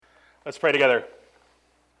Let's pray together.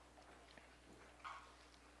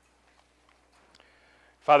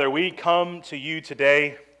 Father, we come to you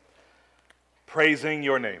today praising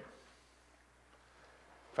your name.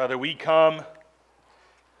 Father, we come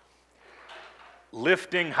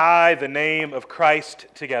lifting high the name of Christ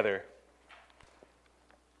together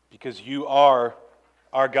because you are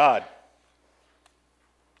our God,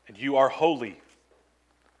 and you are holy,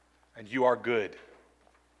 and you are good.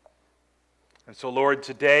 And so, Lord,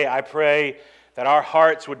 today I pray that our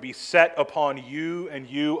hearts would be set upon you and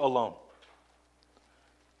you alone.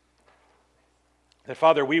 That,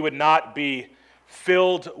 Father, we would not be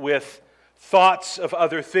filled with thoughts of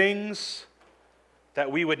other things, that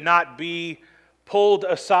we would not be pulled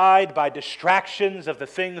aside by distractions of the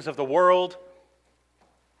things of the world,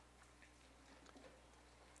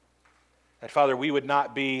 that, Father, we would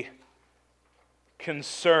not be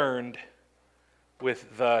concerned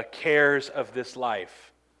with the cares of this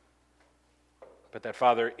life, but that,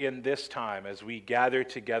 Father, in this time, as we gather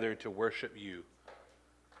together to worship you,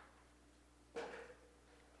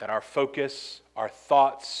 that our focus, our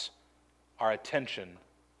thoughts, our attention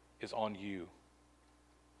is on you.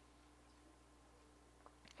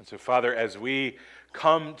 And so, Father, as we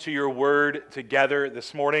come to your word together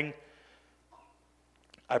this morning,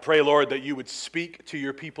 I pray, Lord, that you would speak to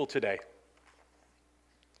your people today.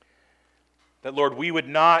 That, Lord, we would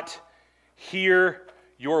not hear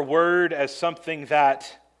your word as something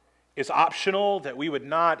that is optional, that we would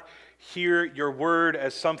not hear your word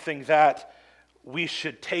as something that we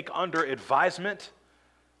should take under advisement,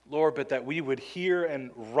 Lord, but that we would hear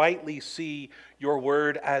and rightly see your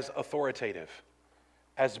word as authoritative,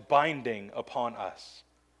 as binding upon us.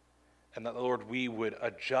 And that, Lord, we would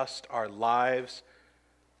adjust our lives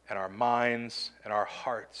and our minds and our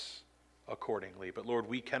hearts accordingly. But Lord,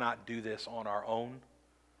 we cannot do this on our own.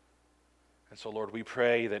 And so, Lord, we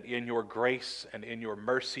pray that in your grace and in your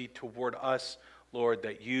mercy toward us, Lord,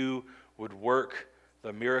 that you would work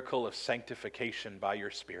the miracle of sanctification by your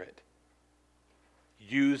Spirit.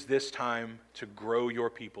 Use this time to grow your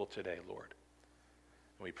people today, Lord.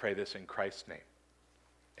 And we pray this in Christ's name.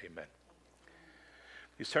 Amen.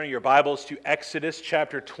 Please turn your Bibles to Exodus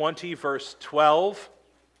chapter 20, verse 12.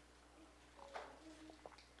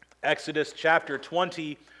 Exodus chapter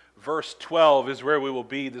 20, verse 12 is where we will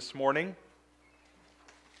be this morning.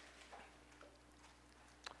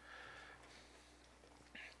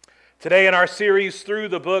 Today in our series through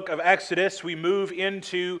the book of Exodus, we move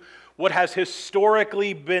into what has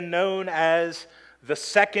historically been known as the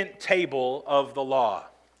second table of the law.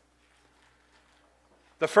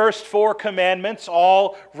 The first 4 commandments,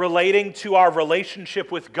 all relating to our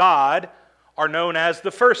relationship with God, are known as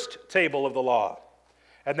the first table of the law.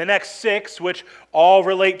 And the next 6, which all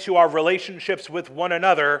relate to our relationships with one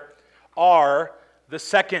another, are the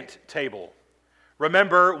second table.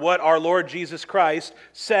 Remember what our Lord Jesus Christ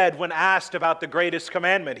said when asked about the greatest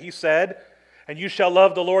commandment. He said, "And you shall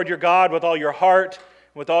love the Lord your God with all your heart,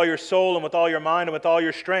 and with all your soul, and with all your mind, and with all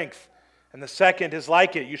your strength. And the second is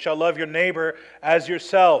like it, you shall love your neighbor as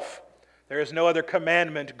yourself. There is no other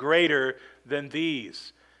commandment greater than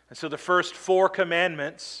these." And so the first 4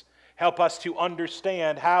 commandments help us to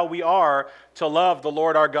understand how we are to love the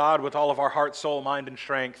Lord our God with all of our heart, soul, mind, and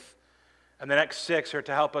strength. And the next 6 are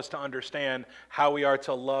to help us to understand how we are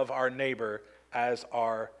to love our neighbor as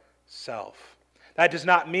ourself. That does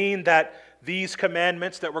not mean that these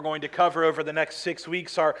commandments that we're going to cover over the next 6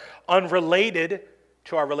 weeks are unrelated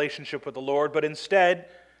to our relationship with the Lord, but instead,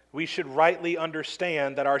 we should rightly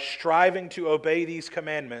understand that our striving to obey these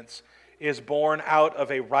commandments is born out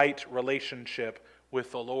of a right relationship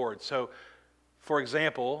with the Lord. So, for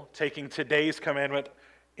example, taking today's commandment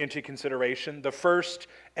into consideration, the first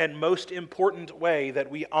and most important way that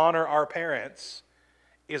we honor our parents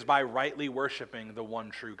is by rightly worshiping the one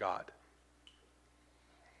true God.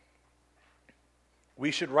 We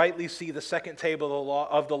should rightly see the second table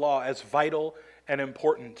of the law as vital and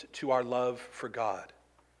important to our love for God.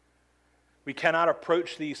 We cannot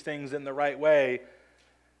approach these things in the right way.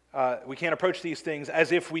 We can't approach these things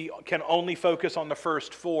as if we can only focus on the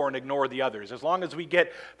first 4 and ignore the others. As long as we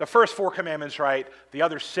get the first 4 commandments right, the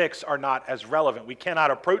other 6 are not as relevant. We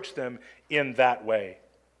cannot approach them in that way.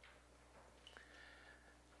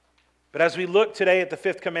 But as we look today at the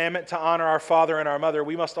 5th commandment to honor our father and our mother,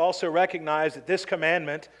 we must also recognize that this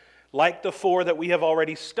commandment, like the 4 that we have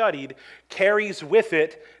already studied, carries with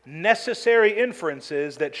it necessary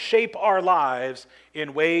inferences that shape our lives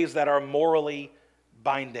in ways that are morally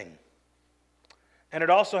binding. And it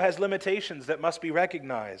also has limitations that must be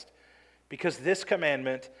recognized, because this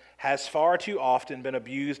commandment has far too often been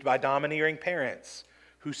abused by domineering parents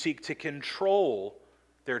who seek to control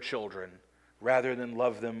their children rather than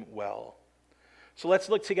love them well. So let's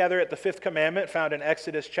look together at the fifth commandment found in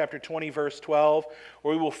Exodus chapter 20, verse 12,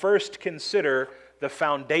 where we will first consider the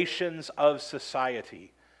foundations of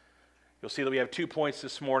society. You'll see that we have 2 points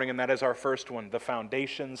this morning, and that is our first one, the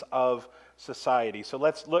foundations of society. So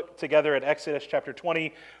let's look together at Exodus chapter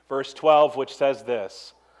 20, verse 12, which says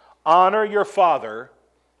this: "Honor your father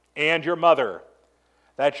and your mother,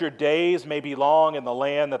 that your days may be long in the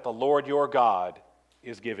land that the Lord your God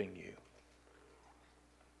is giving you."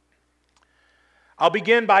 I'll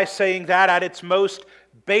begin by saying that at its most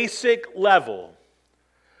basic level,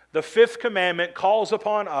 the fifth commandment calls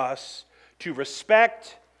upon us to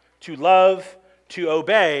respect, to love, to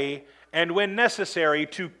obey, and when necessary,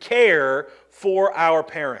 to care for our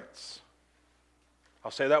parents.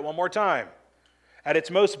 I'll say that one more time. At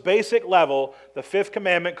its most basic level, the fifth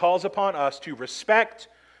commandment calls upon us to respect,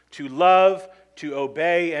 to love, to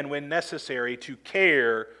obey, and when necessary, to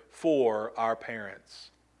care for our parents.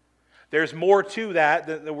 There's more to that.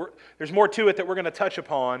 There's more to it that we're going to touch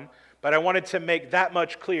upon, but I wanted to make that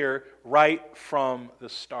much clear right from the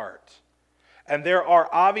start. And there are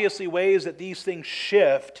obviously ways that these things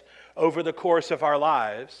shift over the course of our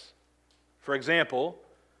lives. For example,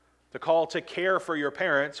 the call to care for your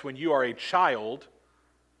parents when you are a child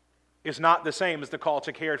is not the same as the call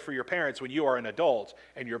to care for your parents when you are an adult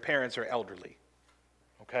and your parents are elderly.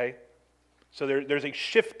 Okay? So there's a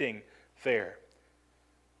shifting there.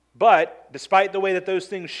 But despite the way that those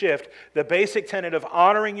things shift, the basic tenet of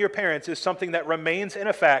honoring your parents is something that remains in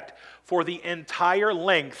effect for the entire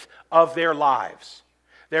length of their lives.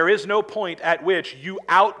 There is no point at which you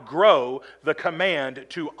outgrow the command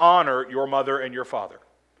to honor your mother and your father.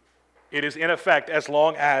 It is in effect as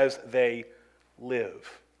long as they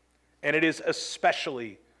live. And it is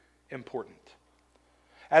especially important.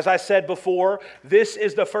 As I said before, this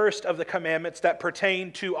is the first of the commandments that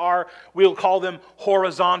pertain to our, we'll call them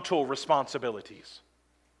horizontal responsibilities.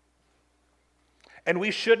 And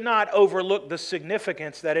we should not overlook the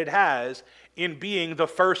significance that it has in being the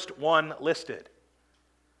first one listed.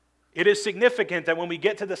 It is significant that when we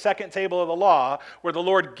get to the second table of the law, where the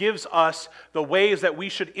Lord gives us the ways that we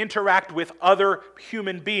should interact with other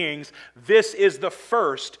human beings, this is the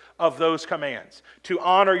first of those commands, to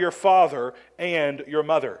honor your father and your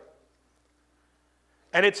mother.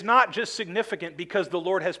 And it's not just significant because the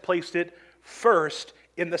Lord has placed it first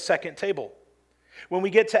in the second table. When we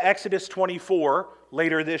get to Exodus 24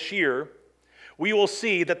 later this year, we will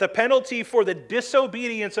see that the penalty for the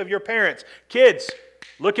disobedience of your parents, kids,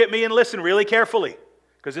 look at me and listen really carefully,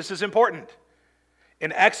 because this is important.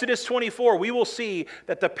 In Exodus 24, we will see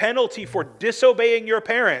that the penalty for disobeying your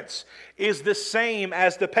parents is the same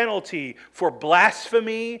as the penalty for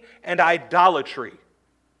blasphemy and idolatry.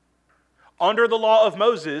 Under the law of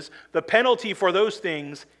Moses, the penalty for those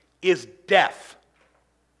things is death.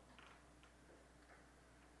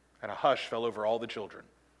 And a hush fell over all the children.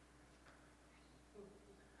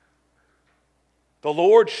 The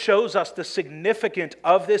Lord shows us the significance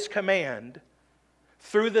of this command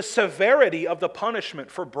through the severity of the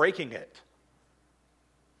punishment for breaking it.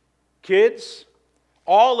 Kids,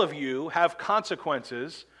 all of you have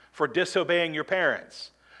consequences for disobeying your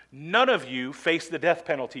parents. None of you face the death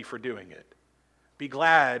penalty for doing it. Be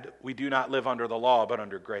glad we do not live under the law, but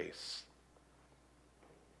under grace.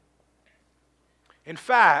 In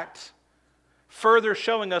fact, further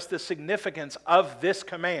showing us the significance of this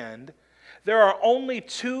command, there are only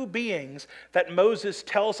two beings that Moses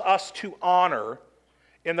tells us to honor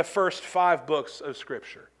in the first 5 books of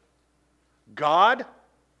Scripture: God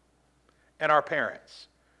and our parents.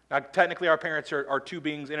 Now, technically, our parents are two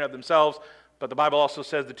beings in and of themselves, but the Bible also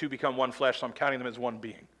says the two become one flesh, so I'm counting them as one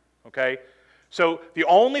being. Okay? So, the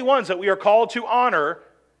only ones that we are called to honor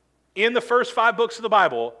in the first 5 books of the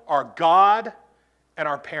Bible are God and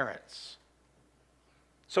our parents.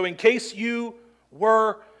 So, in case you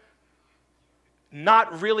were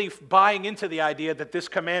not really buying into the idea that this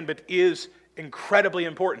commandment is incredibly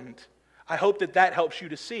important, I hope that that helps you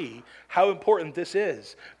to see how important this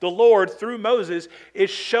is. The Lord, through Moses, is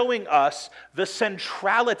showing us the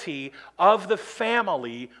centrality of the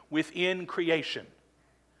family within creation.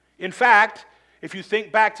 In fact, if you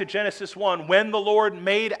think back to Genesis 1, when the Lord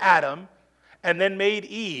made Adam and then made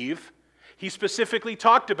Eve, He specifically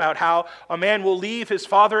talked about how a man will leave his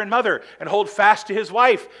father and mother and hold fast to his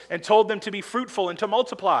wife, and told them to be fruitful and to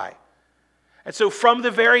multiply. And so from the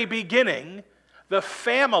very beginning, the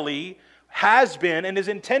family has been and is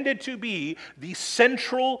intended to be the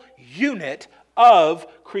central unit of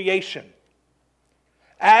creation.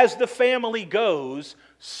 As the family goes,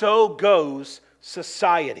 so goes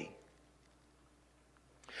society.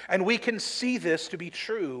 And we can see this to be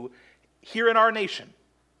true here in our nation.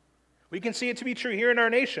 We can see it to be true here in our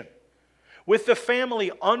nation, with the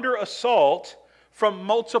family under assault from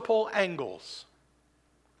multiple angles.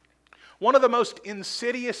 One of the most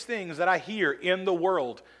insidious things that I hear in the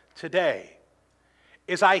world today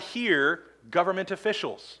is I hear government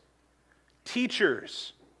officials,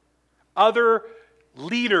 teachers, other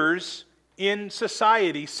leaders in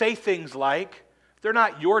society say things like, they're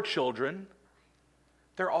not your children,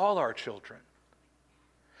 they're all our children.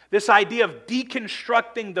 This idea of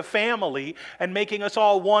deconstructing the family and making us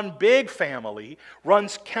all one big family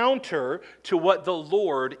runs counter to what the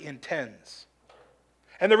Lord intends.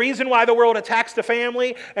 And the reason why the world attacks the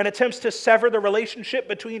family and attempts to sever the relationship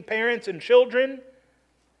between parents and children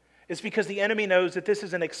is because the enemy knows that this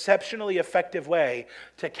is an exceptionally effective way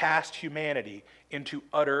to cast humanity into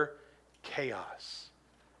utter chaos.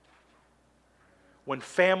 When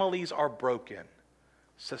families are broken,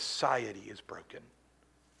 society is broken.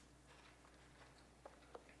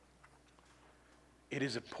 It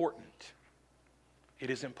is important. It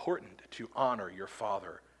is important to honor your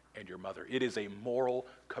father and your mother. It is a moral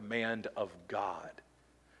command of God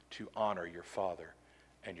to honor your father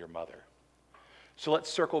and your mother. So let's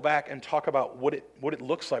circle back and talk about what it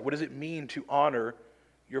looks like. What does it mean to honor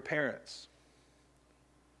your parents?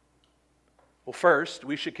 Well, first,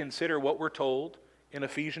 we should consider what we're told in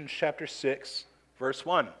Ephesians chapter 6, verse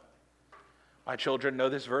 1. My children know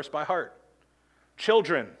this verse by heart.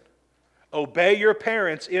 Children, obey your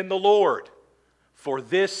parents in the Lord, for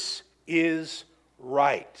this is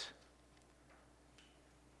right.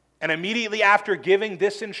 And immediately after giving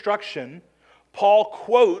this instruction, Paul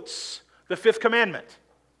quotes the Fifth Commandment.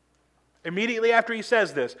 Immediately after he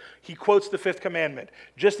says this, he quotes the Fifth Commandment,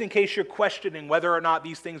 just in case you're questioning whether or not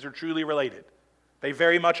these things are truly related. They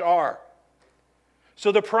very much are.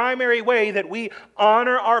 So the primary way that we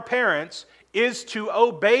honor our parents is to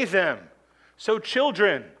obey them. So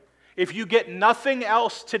children, if you get nothing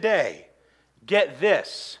else today, get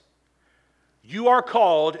this. You are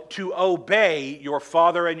called to obey your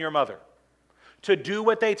father and your mother, to do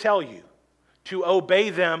what they tell you, to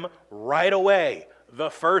obey them right away,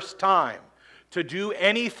 the first time. To do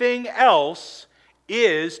anything else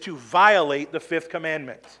is to violate the Fifth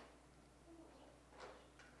Commandment.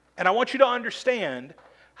 And I want you to understand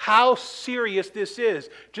how serious this is.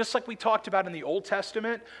 Just like we talked about in the Old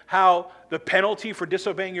Testament, how the penalty for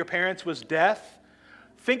disobeying your parents was death.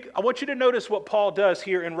 I want you to notice what Paul does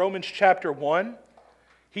here in Romans chapter 1.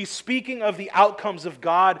 He's speaking of the outcomes of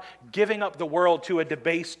God giving up the world to a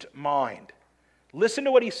debased mind. Listen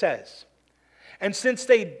to what he says. And since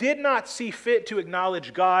they did not see fit to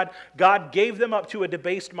acknowledge God, God gave them up to a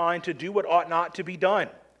debased mind to do what ought not to be done.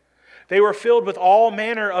 They were filled with all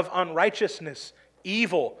manner of unrighteousness,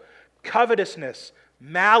 evil, covetousness,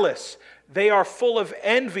 malice. They are full of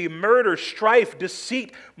envy, murder, strife,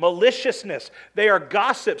 deceit, maliciousness. They are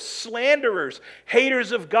gossips, slanderers,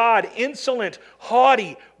 haters of God, insolent,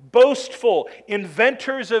 haughty, boastful,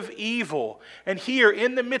 inventors of evil. And here,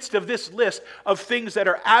 in the midst of this list of things that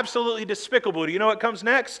are absolutely despicable, do you know what comes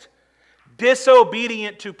next?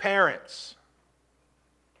 Disobedient to parents.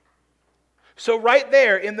 So right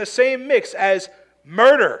there, in the same mix as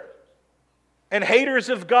murder and haters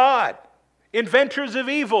of God, inventors of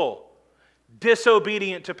evil,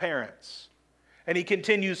 disobedient to parents. And he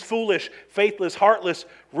continues, foolish, faithless, heartless,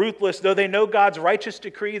 ruthless, though they know God's righteous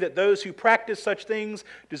decree that those who practice such things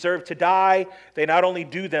deserve to die, they not only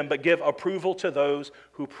do them, but give approval to those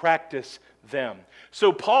who practice them.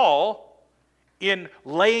 So Paul, in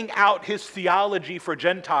laying out his theology for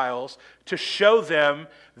Gentiles to show them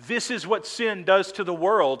this is what sin does to the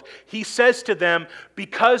world, he says to them,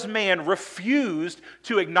 because man refused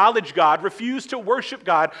to acknowledge God, refused to worship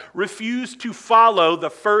God, refused to follow the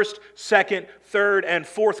first, second, third, and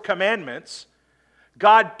fourth commandments,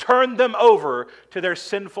 God turned them over to their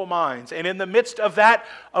sinful minds. And in the midst of that,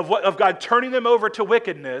 of God turning them over to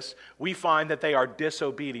wickedness, we find that they are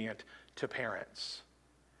disobedient to parents.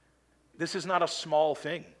 This is not a small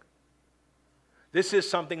thing. This is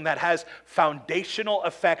something that has foundational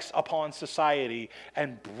effects upon society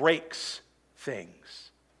and breaks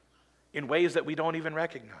things in ways that we don't even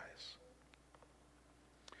recognize.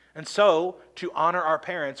 And so, to honor our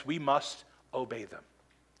parents, we must obey them.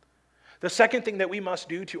 The second thing that we must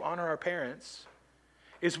do to honor our parents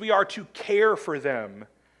is we are to care for them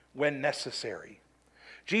when necessary.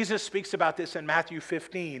 Jesus speaks about this in Matthew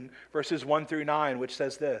 15, verses 1 through 9, which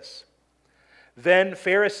says this. Then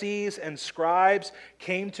Pharisees and scribes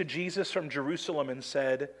came to Jesus from Jerusalem and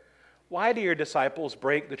said, why do your disciples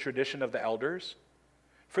break the tradition of the elders?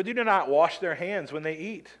 For they do not wash their hands when they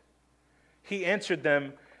eat. He answered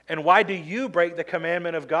them, And why do you break the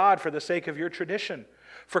commandment of God for the sake of your tradition?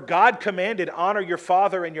 For God commanded, honor your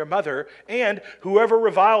father and your mother, and whoever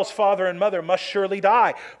reviles father and mother must surely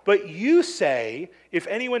die. But you say, if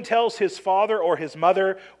anyone tells his father or his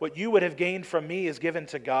mother, what you would have gained from me is given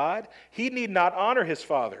to God, he need not honor his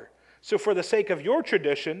father. So for the sake of your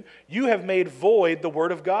tradition, you have made void the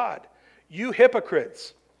word of God. You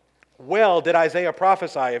hypocrites! Well did Isaiah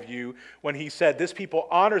prophesy of you when he said, this people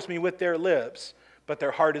honors me with their lips, but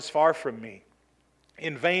their heart is far from me.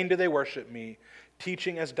 In vain do they worship me,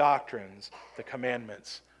 teaching as doctrines the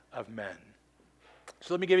commandments of men.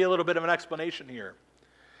 So let me give you a little bit of an explanation here.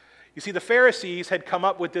 You see, the Pharisees had come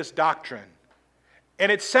up with this doctrine,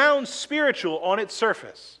 and it sounds spiritual on its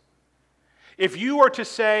surface. If you were to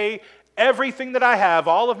say, everything that I have,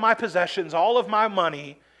 all of my possessions, all of my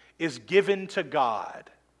money is given to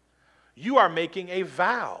God, you are making a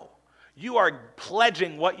vow. You are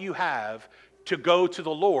pledging what you have to go to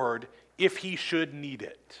the Lord if he should need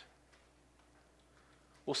it.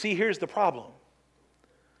 Well, see, here's the problem.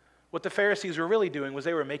 What the Pharisees were really doing was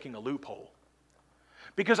they were making a loophole.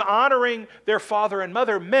 Because honoring their father and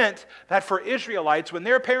mother meant that for Israelites, when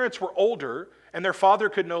their parents were older and their father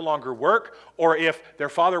could no longer work, or if their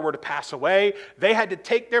father were to pass away, they had to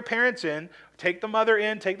take their parents in, take the mother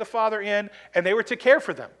in, take the father in, and they were to care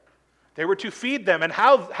for them. They were to feed them and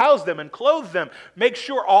house them and clothe them, make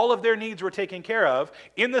sure all of their needs were taken care of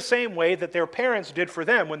in the same way that their parents did for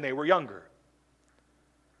them when they were younger.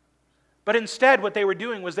 But instead, what they were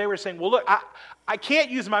doing was they were saying, well, look, I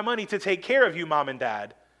can't use my money to take care of you, Mom and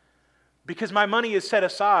Dad, because my money is set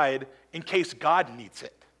aside in case God needs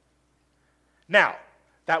it. Now,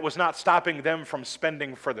 that was not stopping them from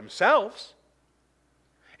spending for themselves.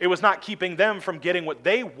 It was not keeping them from getting what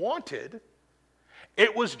they wanted.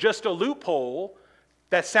 It was just a loophole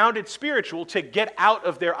that sounded spiritual to get out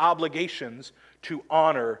of their obligations to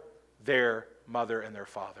honor their mother and their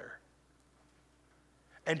father.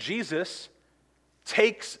 And Jesus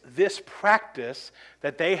takes this practice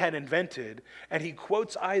that they had invented, and he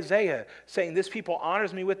quotes Isaiah saying, this people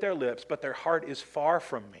honors me with their lips, but their heart is far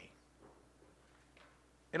from me.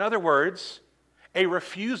 In other words, a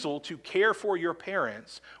refusal to care for your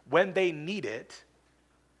parents when they need it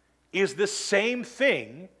is the same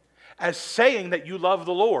thing as saying that you love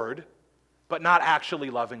the Lord, but not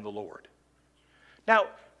actually loving the Lord. Now,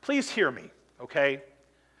 please hear me, okay?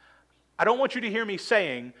 I don't want you to hear me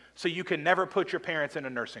saying, so you can never put your parents in a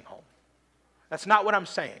nursing home. That's not what I'm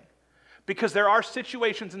saying. Because there are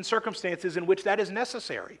situations and circumstances in which that is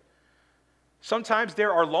necessary. Sometimes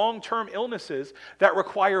there are long-term illnesses that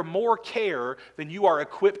require more care than you are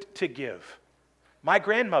equipped to give. My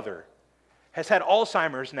grandmother has had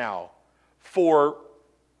Alzheimer's now for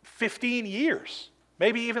 15 years,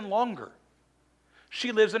 maybe even longer.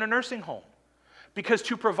 She lives in a nursing home because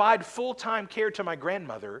to provide full-time care to my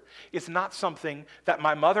grandmother is not something that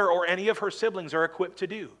my mother or any of her siblings are equipped to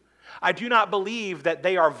do. I do not believe that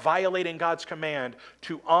they are violating God's command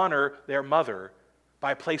to honor their mother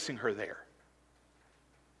by placing her there,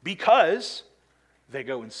 because they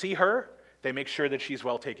go and see her. They make sure that she's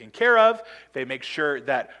well taken care of. They make sure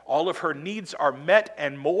that all of her needs are met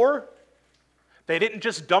and more. They didn't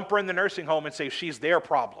just dump her in the nursing home and say she's their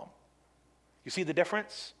problem. You see the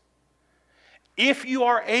difference? If you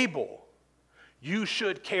are able, you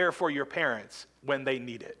should care for your parents when they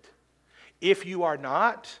need it. If you are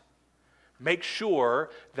not, make sure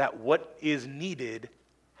that what is needed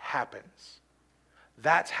happens.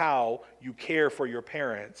 That's how you care for your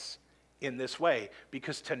parents in this way,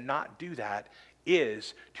 because to not do that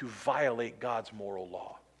is to violate God's moral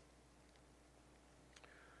law.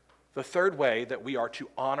 The third way that we are to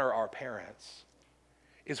honor our parents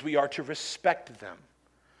is we are to respect them.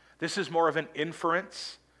 This is more of an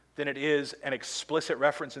inference than it is an explicit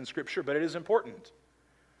reference in Scripture, but it is important.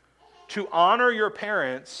 To honor your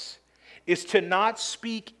parents is to not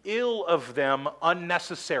speak ill of them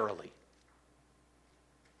unnecessarily.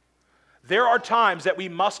 There are times that we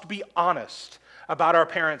must be honest about our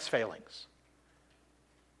parents' failings.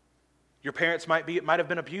 Your parents might have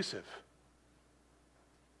been abusive.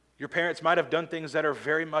 Your parents might have done things that are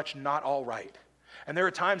very much not all right. And there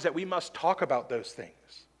are times that we must talk about those things.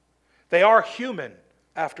 They are human,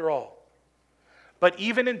 after all. But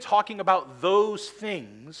even in talking about those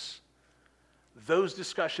things, those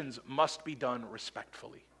discussions must be done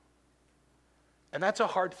respectfully. And that's a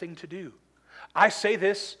hard thing to do. I say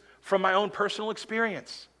this from my own personal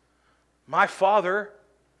experience. My father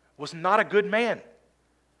was not a good man.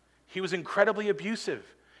 He was incredibly abusive.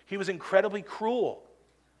 He was incredibly cruel.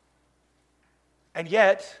 And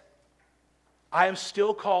yet, I am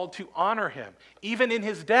still called to honor him. Even in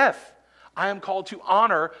his death, I am called to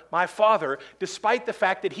honor my father despite the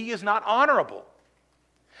fact that he is not honorable.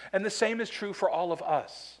 And the same is true for all of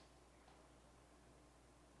us.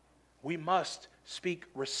 We must speak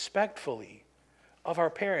respectfully of our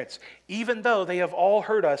parents, even though they have all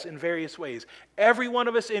hurt us in various ways. Every one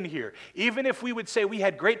of us in here, even if we would say we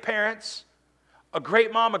had great parents, a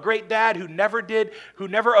great mom, a great dad who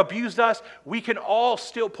never abused us, we can all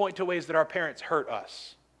still point to ways that our parents hurt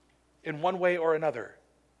us in one way or another.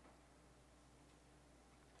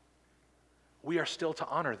 We are still to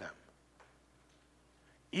honor them,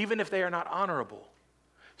 even if they are not honorable,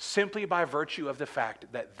 simply by virtue of the fact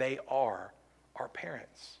that they are our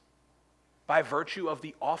parents. By virtue of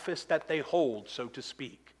the office that they hold, so to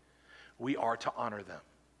speak, we are to honor them.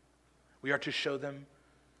 We are to show them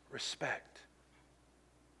respect.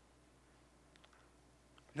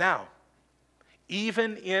 Now,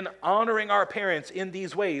 even in honoring our parents in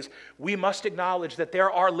these ways, we must acknowledge that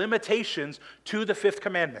there are limitations to the Fifth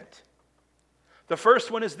Commandment. The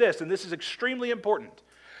first one is this, and this is extremely important.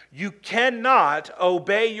 You cannot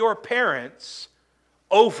obey your parents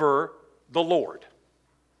over the Lord.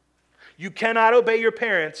 You cannot obey your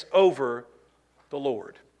parents over the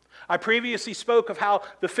Lord. I previously spoke of how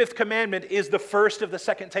the Fifth Commandment is the first of the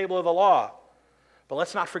second table of the law. But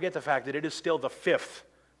let's not forget the fact that it is still the fifth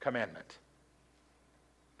commandment.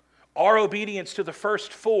 Our obedience to the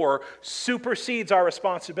first four supersedes our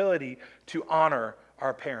responsibility to honor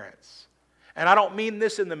our parents. And I don't mean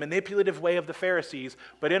this in the manipulative way of the Pharisees,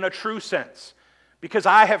 but in a true sense. Because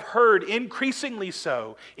I have heard increasingly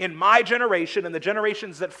so in my generation and the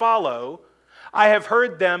generations that follow, I have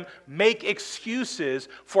heard them make excuses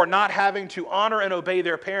for not having to honor and obey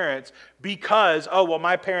their parents because, oh, well,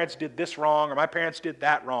 my parents did this wrong or my parents did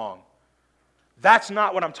that wrong. That's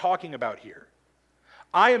not what I'm talking about here.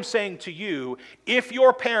 I am saying to you, if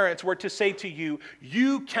your parents were to say to you,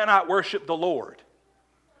 you cannot worship the Lord,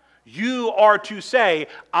 you are to say,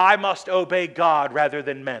 I must obey God rather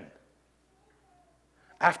than men.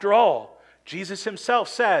 After all, Jesus himself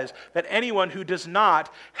says that anyone who does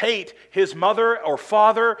not hate his mother or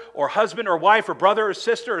father or husband or wife or brother or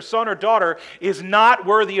sister or son or daughter is not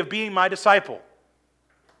worthy of being my disciple.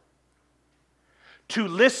 To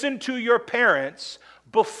listen to your parents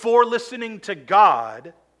before listening to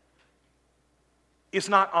God is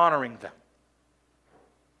not honoring them.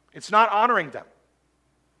 It's not honoring them.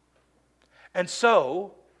 And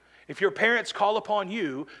so, if your parents call upon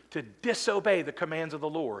you to disobey the commands of the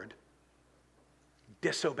Lord,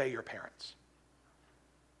 disobey your parents.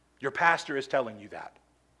 Your pastor is telling you that.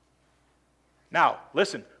 Now,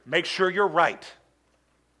 listen, make sure you're right.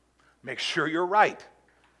 Make sure you're right.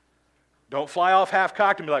 Don't fly off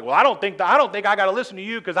half-cocked and be like, well, I don't think I got to listen to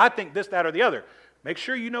you because I think this, that, or the other. Make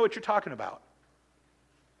sure you know what you're talking about.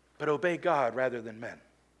 But obey God rather than men.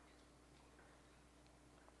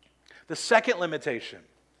 The second limitation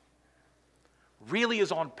really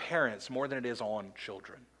is on parents more than it is on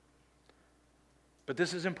children. But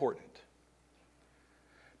this is important.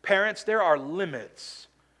 Parents, there are limits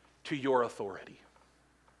to your authority.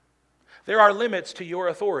 There are limits to your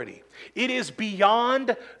authority. It is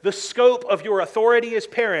beyond the scope of your authority as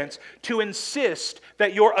parents to insist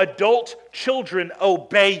that your adult children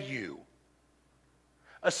obey you,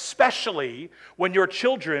 especially when your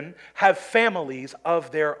children have families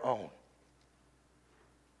of their own.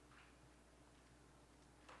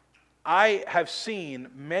 I have seen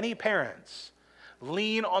many parents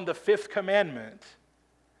lean on the Fifth Commandment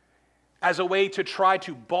as a way to try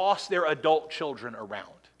to boss their adult children around.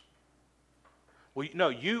 Well, no,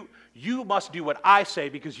 you must do what I say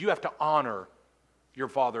because you have to honor your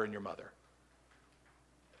father and your mother.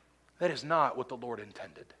 That is not what the Lord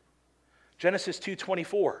intended. Genesis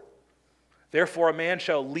 2:24, therefore a man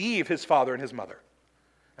shall leave his father and his mother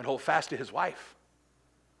and hold fast to his wife.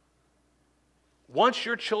 Once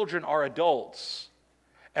your children are adults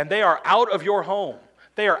and they are out of your home,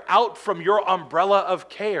 they are out from your umbrella of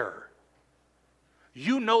care,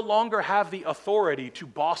 you no longer have the authority to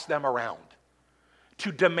boss them around,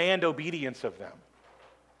 to demand obedience of them.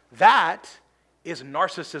 That is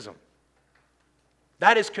narcissism.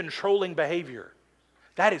 That is controlling behavior.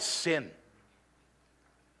 That is sin.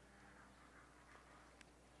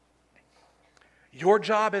 Your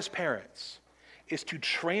job as parents is to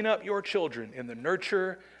train up your children in the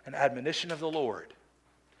nurture and admonition of the Lord,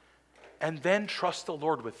 and then trust the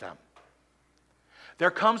Lord with them.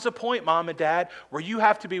 There comes a point, mom and dad, where you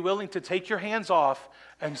have to be willing to take your hands off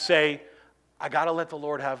and say, I got to let the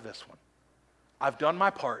Lord have this one. I've done my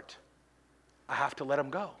part. I have to let him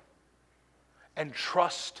go. And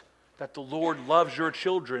trust that the Lord loves your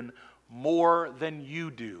children more than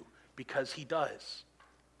you do, because he does.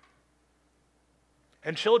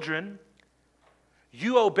 And children,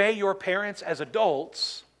 you obey your parents as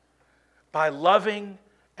adults by loving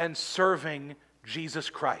and serving Jesus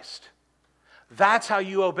Christ. That's how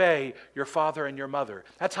you obey your father and your mother.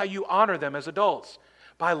 That's how you honor them as adults,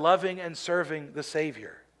 by loving and serving the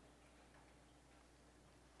Savior.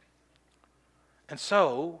 And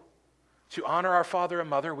so, to honor our father and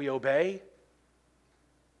mother, we obey,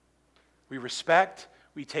 we respect,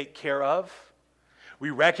 we take care of, we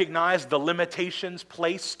recognize the limitations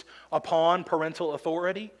placed upon parental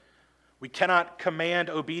authority. We cannot command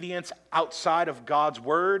obedience outside of God's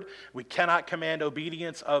word. We cannot command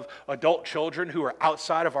obedience of adult children who are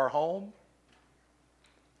outside of our home.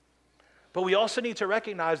 But we also need to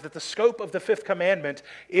recognize that the scope of the Fifth Commandment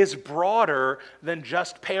is broader than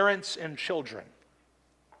just parents and children.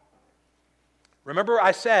 Remember,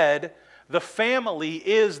 I said the family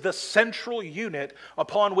is the central unit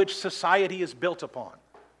upon which society is built upon.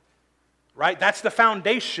 Right? That's the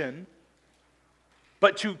foundation.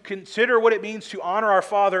 But to consider what it means to honor our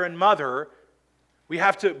father and mother, we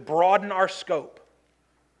have to broaden our scope.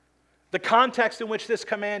 The context in which this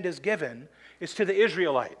command is given is to the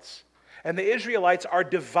Israelites. And the Israelites are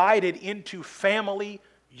divided into family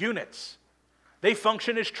units. They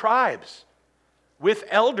function as tribes with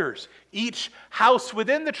elders. Each house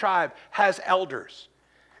within the tribe has elders.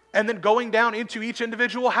 And then going down into each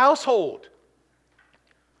individual household.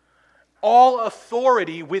 All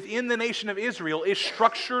authority within the nation of Israel is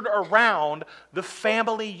structured around the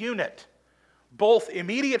family unit, both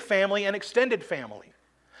immediate family and extended family.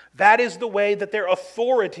 That is the way that their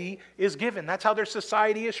authority is given. That's how their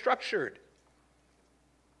society is structured.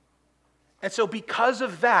 And so because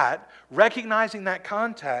of that, recognizing that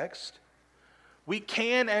context, we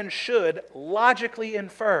can and should logically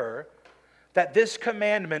infer that this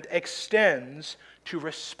commandment extends to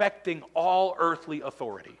respecting all earthly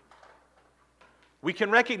authority. We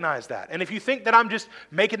can recognize that. And if you think that I'm just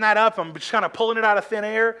making that up, I'm just kind of pulling it out of thin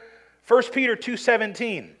air, 1 Peter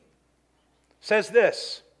 2:17 says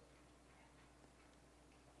this: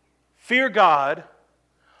 fear God,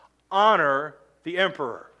 honor the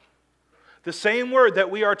emperor. The same word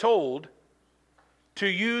that we are told to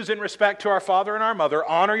use in respect to our father and our mother,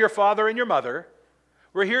 honor your father and your mother,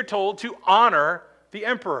 we're here told to honor the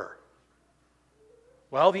emperor.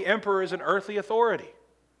 Well, the emperor is an earthly authority.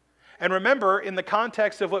 And remember, in the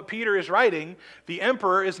context of what Peter is writing, the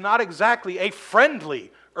emperor is not exactly a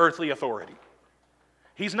friendly earthly authority.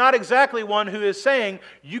 He's not exactly one who is saying,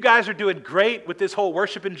 you guys are doing great with this whole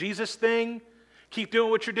worshiping Jesus thing. Keep doing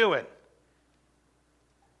what you're doing.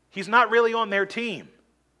 He's not really on their team.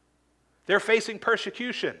 They're facing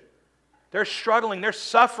persecution. They're struggling. They're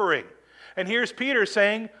suffering. And here's Peter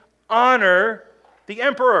saying, honor the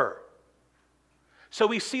emperor. So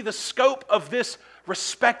we see the scope of this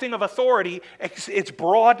respecting of authority, it's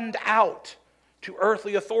broadened out to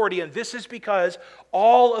earthly authority. And this is because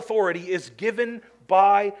all authority is given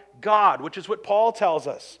by God, which is what Paul tells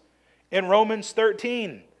us in Romans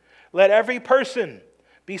 13. Let every person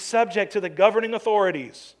be subject to the governing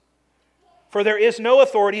authorities. For there is no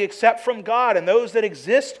authority except from God, and those that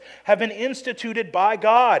exist have been instituted by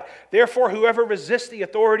God. Therefore, whoever resists the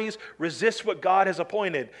authorities resists what God has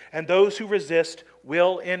appointed, and those who resist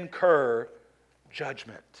will incur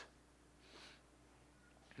judgment.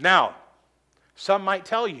 Now, some might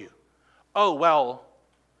tell you, oh, well,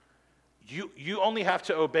 you only have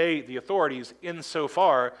to obey the authorities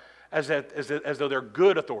insofar as though they're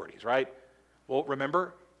good authorities, right? Well,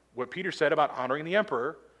 remember what Peter said about honoring the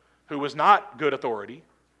emperor, who was not good authority.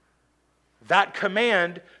 That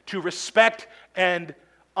command to respect and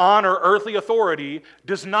honor earthly authority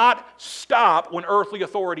does not stop when earthly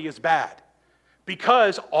authority is bad,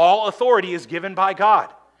 because all authority is given by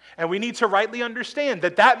God. And we need to rightly understand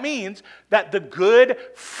that that means that the good,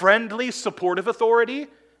 friendly, supportive authority,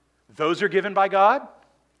 those are given by God,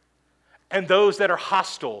 and those that are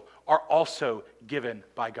hostile are also given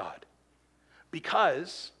by God.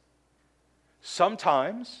 Because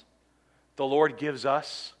sometimes the Lord gives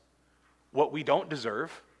us what we don't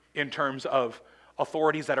deserve in terms of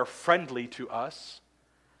authorities that are friendly to us,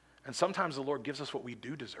 and sometimes the Lord gives us what we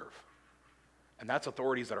do deserve, and that's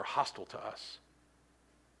authorities that are hostile to us.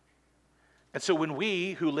 And so when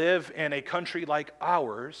we, who live in a country like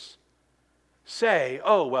ours, say,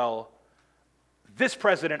 oh, well, this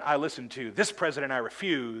president I listen to, this president I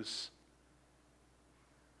refuse,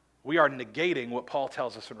 we are negating what Paul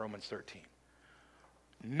tells us in Romans 13.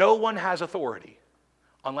 No one has authority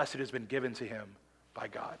unless it has been given to him by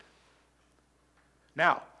God.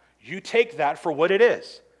 Now, you take that for what it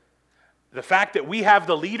is. The fact that we have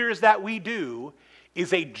the leaders that we do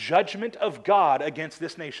is a judgment of God against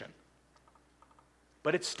this nation.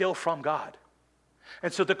 but it's still from God.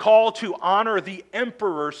 And so the call to honor the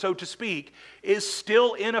emperor, so to speak, is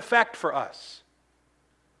still in effect for us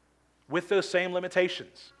with those same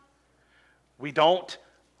limitations. We don't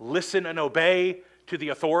listen and obey to the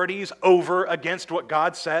authorities over against what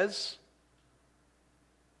God says.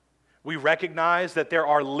 We recognize that there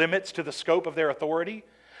are limits to the scope of their authority,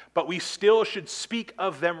 but we still should speak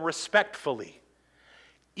of them respectfully.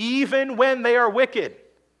 Even when they are wicked,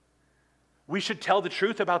 we should tell the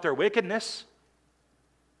truth about their wickedness,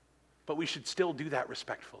 but we should still do that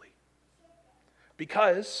respectfully.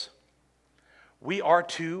 Because we are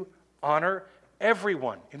to honor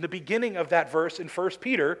everyone. In the beginning of that verse in 1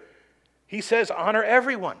 Peter, he says, honor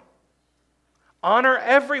everyone. Honor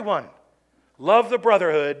everyone. Love the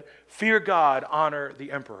brotherhood, fear God, honor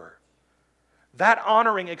the emperor. That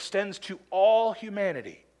honoring extends to all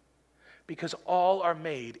humanity because all are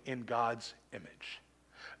made in God's image.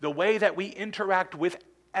 The way that we interact with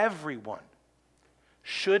everyone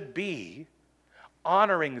should be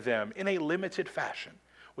honoring them in a limited fashion.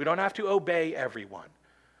 We don't have to obey everyone,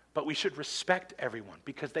 but we should respect everyone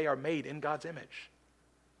because they are made in God's image.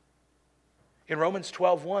 In Romans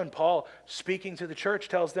 12:1, Paul, speaking to the church,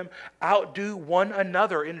 tells them, outdo one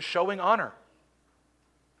another in showing honor.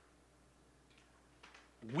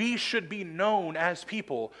 We should be known as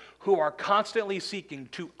people who are constantly seeking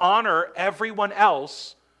to honor everyone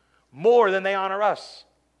else more than they honor us.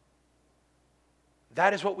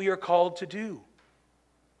 That is what we are called to do.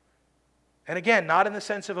 And again, not in the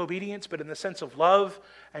sense of obedience, but in the sense of love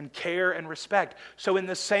and care and respect. So in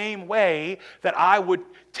the same way that I would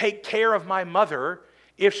take care of my mother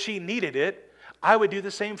if she needed it, I would do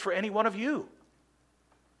the same for any one of you.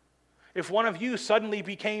 If one of you suddenly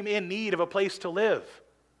became in need of a place to live,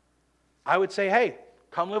 I would say, hey,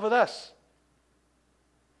 come live with us.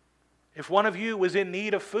 If one of you was in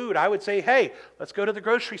need of food, I would say, hey, let's go to the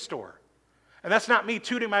grocery store. And that's not me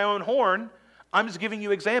tooting my own horn. I'm just giving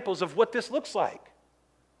you examples of what this looks like.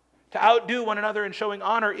 To outdo one another in showing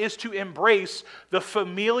honor is to embrace the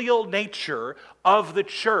familial nature of the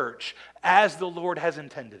church as the Lord has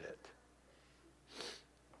intended it.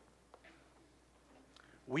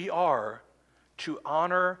 We are to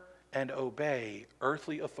honor and obey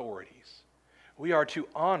earthly authorities. We are to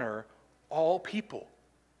honor all people.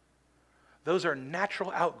 Those are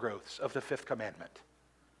natural outgrowths of the Fifth Commandment.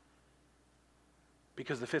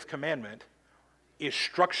 Because the Fifth Commandment is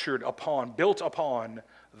structured upon, built upon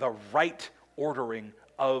the right ordering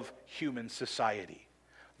of human society,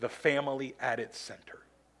 the family at its center.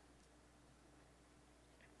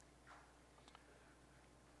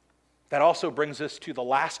 That also brings us to the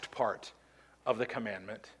last part of the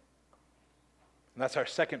commandment. And that's our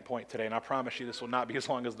second point today, and I promise you this will not be as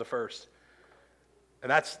long as the first. And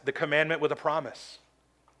that's the commandment with a promise.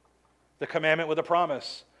 The commandment with a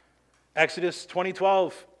promise. Exodus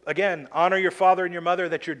 20:12, again, honor your father and your mother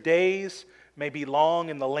that your days may be long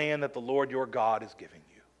in the land that the Lord your God is giving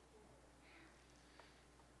you.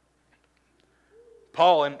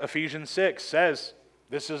 Paul in Ephesians 6 says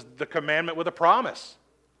this is the commandment with a promise.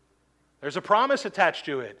 There's a promise attached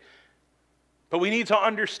to it. But we need to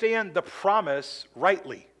understand the promise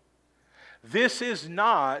rightly. This is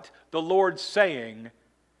not the Lord saying,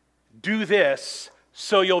 do this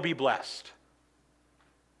so you'll be blessed.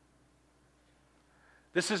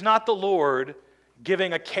 This is not the Lord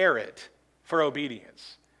giving a carrot for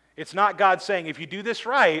obedience. It's not God saying, if you do this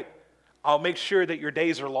right, I'll make sure that your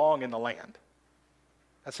days are long in the land.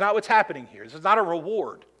 That's not what's happening here. This is not a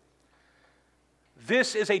reward.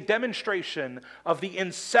 This is a demonstration of the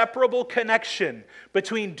inseparable connection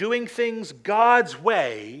between doing things God's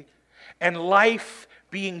way and life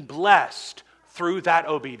being blessed through that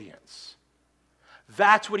obedience.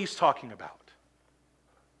 That's what he's talking about.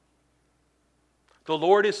 The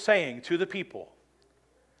Lord is saying to the people,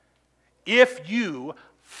 if you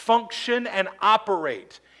function and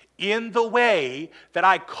operate in the way that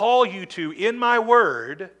I call you to in my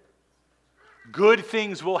word, good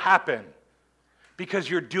things will happen because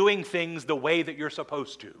you're doing things the way that you're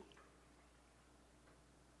supposed to.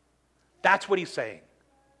 That's what he's saying.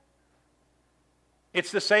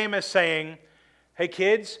 It's the same as saying, hey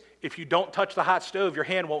kids, if you don't touch the hot stove, your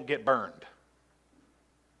hand won't get burned.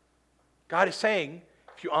 God is saying,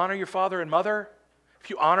 if you honor your father and mother, if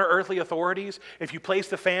you honor earthly authorities, if you place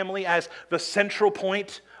the family as the central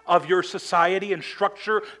point of your society and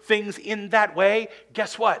structure things in that way,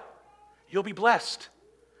 guess what? You'll be blessed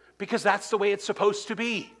because that's the way it's supposed to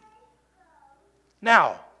be.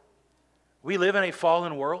 Now, we live in a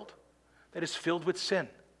fallen world that is filled with sin.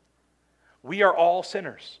 We are all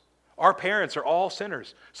sinners. Our parents are all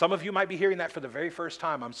sinners. Some of you might be hearing that for the very first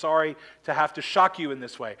time. I'm sorry to have to shock you in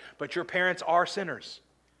this way, but your parents are sinners.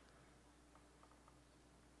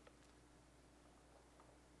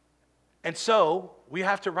 And so, we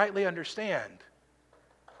have to rightly understand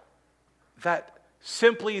that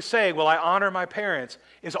simply saying, well, I honor my parents,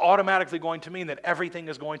 is automatically going to mean that everything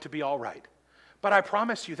is going to be all right. But I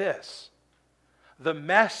promise you this, the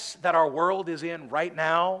mess that our world is in right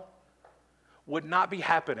now would not be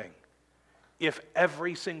happening if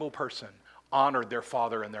every single person honored their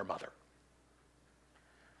father and their mother.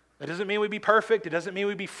 That doesn't mean we'd be perfect, it doesn't mean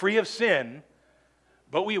we'd be free of sin,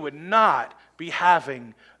 but we would not be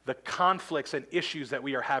having the conflicts and issues that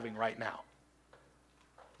we are having right now.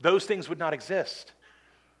 Those things would not exist.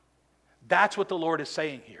 That's what the Lord is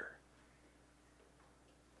saying here.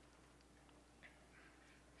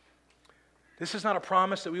 This is not a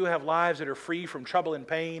promise that we will have lives that are free from trouble and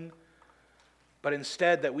pain, but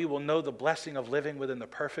instead that we will know the blessing of living within the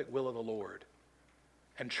perfect will of the Lord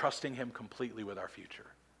and trusting Him completely with our future.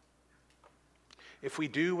 If we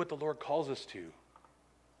do what the Lord calls us to,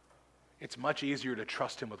 it's much easier to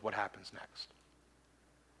trust Him with what happens next.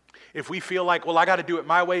 If we feel like, well, I got to do it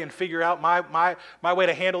my way and figure out my way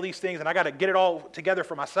to handle these things and I got to get it all together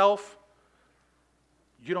for myself,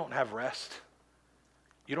 you don't have rest.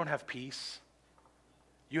 You don't have peace.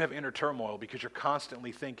 You have inner turmoil because you're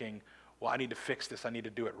constantly thinking, well, I need to fix this. I need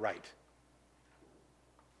to do it right.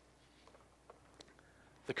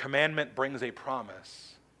 The commandment brings a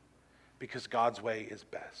promise because God's way is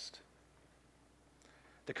best.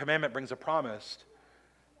 The commandment brings a promise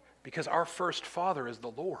because our first father is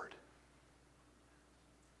the Lord.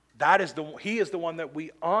 He is the one that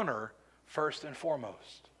we honor first and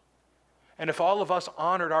foremost. And if all of us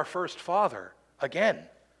honored our first father, again,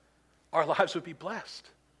 our lives would be blessed.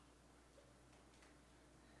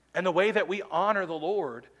 And the way that we honor the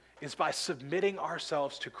Lord is by submitting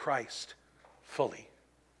ourselves to Christ fully.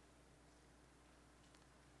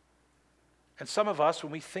 And some of us,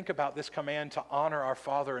 when we think about this command to honor our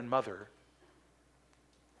father and mother,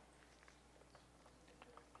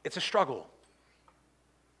 it's a struggle.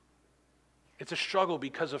 It's a struggle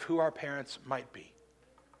because of who our parents might be.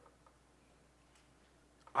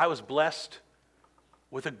 I was blessed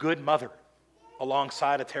with a good mother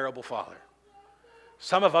alongside a terrible father.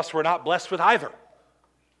 Some of us were not blessed with either.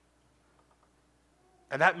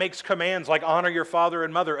 And that makes commands like honor your father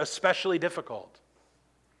and mother especially difficult.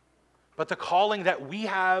 But the calling that we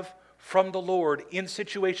have from the Lord in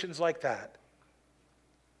situations like that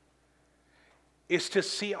is to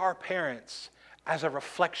see our parents as a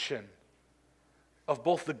reflection of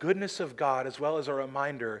both the goodness of God as well as a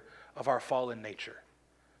reminder of our fallen nature.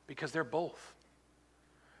 Because they're both.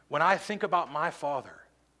 When I think about my father,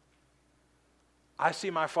 I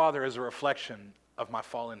see my father as a reflection of my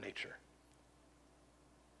fallen nature.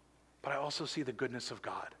 But I also see the goodness of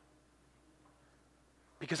God.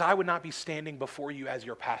 Because I would not be standing before you as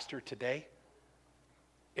your pastor today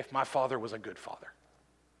if my father was a good father.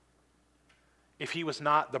 If he was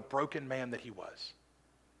not the broken man that he was.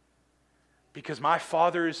 Because my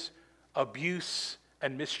father's abuse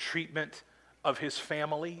and mistreatment of his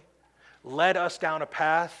family led us down a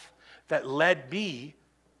path that led me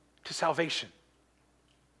to salvation.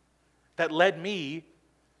 That led me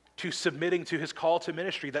to submitting to his call to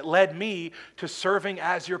ministry. That led me to serving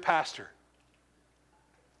as your pastor.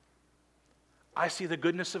 I see the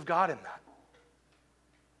goodness of God in that.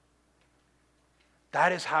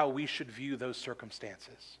 That is how we should view those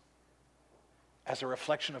circumstances, as a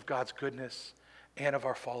reflection of God's goodness and of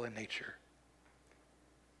our fallen nature.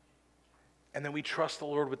 And then we trust the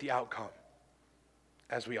Lord with the outcome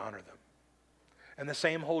as we honor them. And the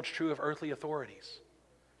same holds true of earthly authorities.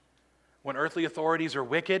 When earthly authorities are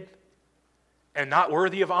wicked and not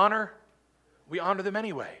worthy of honor, we honor them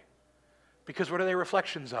anyway. Because what are they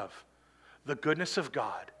reflections of? The goodness of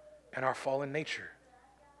God and our fallen nature.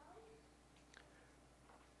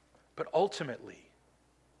 But ultimately,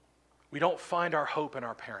 we don't find our hope in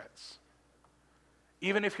our parents.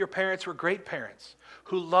 Even if your parents were great parents,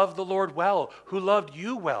 who loved the Lord well, who loved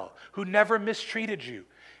you well, who never mistreated you,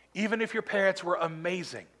 even if your parents were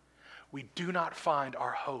amazing, we do not find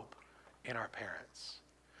our hope in our parents.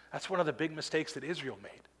 That's one of the big mistakes that Israel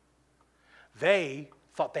made. They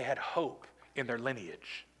thought they had hope in their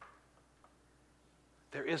lineage.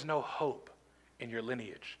 There is no hope in your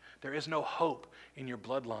lineage. There is no hope in your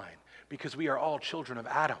bloodline because we are all children of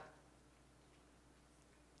Adam.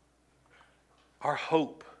 Our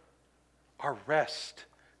hope, our rest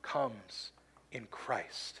comes in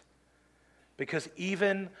Christ. Because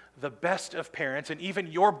even the best of parents and even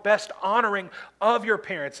your best honoring of your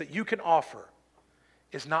parents that you can offer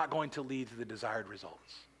is not going to lead to the desired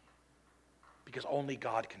results. Because only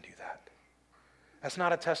God can do that. That's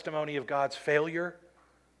not a testimony of God's failure,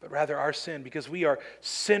 but rather our sin, because we are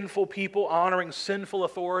sinful people honoring sinful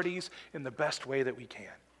authorities in the best way that we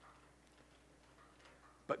can.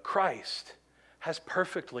 But Christ has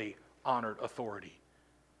perfectly honored authority,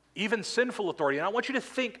 even sinful authority. And I want you to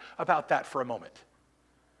think about that for a moment.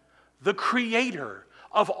 The creator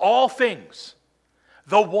of all things,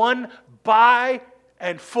 the one by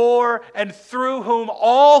and for and through whom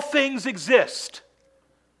all things exist,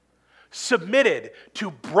 submitted to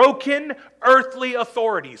broken earthly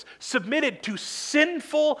authorities, submitted to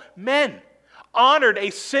sinful men, honored a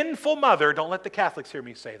sinful mother, don't let the Catholics hear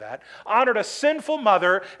me say that, honored a sinful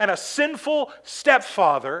mother and a sinful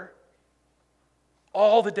stepfather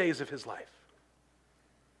all the days of his life.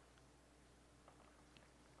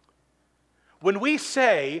 When we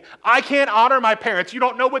say, I can't honor my parents, you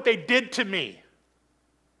don't know what they did to me,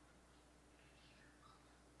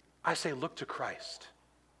 I say, look to Christ,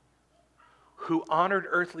 who honored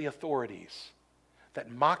earthly authorities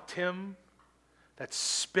that mocked him, that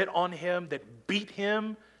spit on him, that beat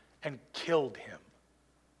him, and killed him.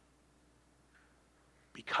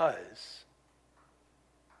 Because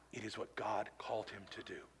it is what God called him to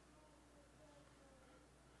do.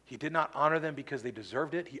 He did not honor them because they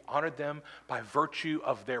deserved it. He honored them by virtue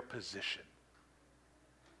of their position.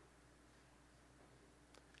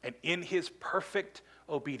 And in his perfect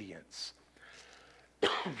obedience,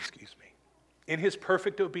 excuse me, in his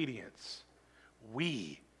perfect obedience,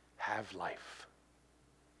 we have life.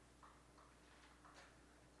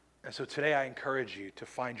 And so today I encourage you to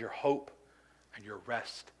find your hope and your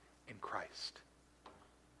rest in Christ,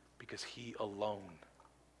 because he alone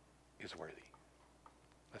is worthy.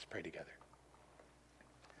 Let's pray together.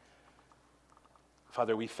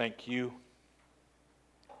 Father, we thank you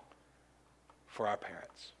for our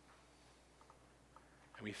parents.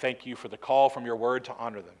 And we thank you for the call from your word to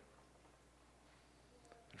honor them.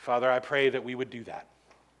 And Father, I pray that we would do that.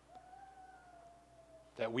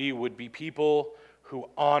 That we would be people who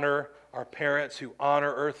honor our parents, who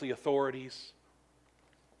honor earthly authorities,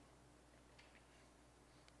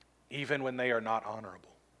 even when they are not honorable.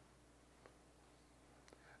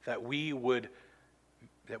 That we would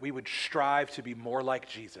strive to be more like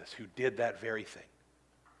Jesus, who did that very thing.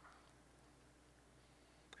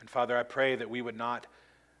 And Father, I pray that we would not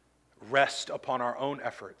rest upon our own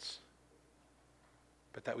efforts,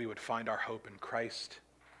 but that we would find our hope in Christ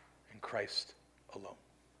and Christ alone.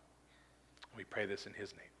 We pray this in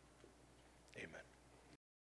his name. Amen.